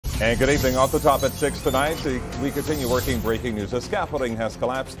And good evening. Off the top at 6 tonight, we continue working breaking news. A scaffolding has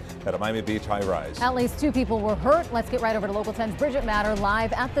collapsed at a Miami Beach high-rise. At least 2 people were hurt. Let's get right over to Local 10's Bridget Matter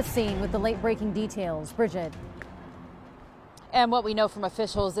live at the scene with the late breaking details. Bridget. And what we know from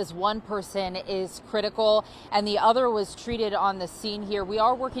officials is one person is critical and the other was treated on the scene here. We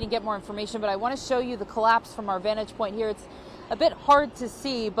are working to get more information, but I want to show you the collapse from our vantage point here. It's a bit hard to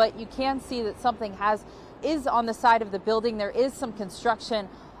see, but you can see that something is on the side of the building. There is some construction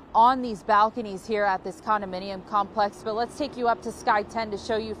on these balconies here at this condominium complex, but let's take you up to Sky 10 to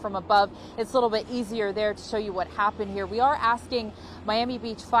show you from above. It's a little bit easier there to show you what happened here. We are asking Miami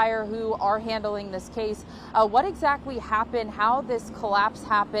Beach Fire, who are handling this case, what exactly happened, how this collapse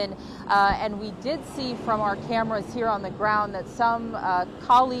happened, and we did see from our cameras here on the ground that some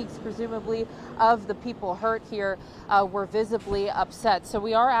colleagues, presumably of the people hurt here, were visibly upset. So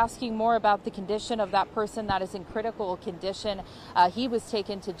we are asking more about the condition of that person that is in critical condition. He was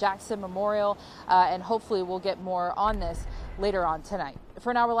taken to Jackson Memorial, and hopefully we'll get more on this later on tonight.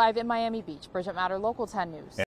 For now, we're live in Miami Beach. Bridget Matter, Local 10 News.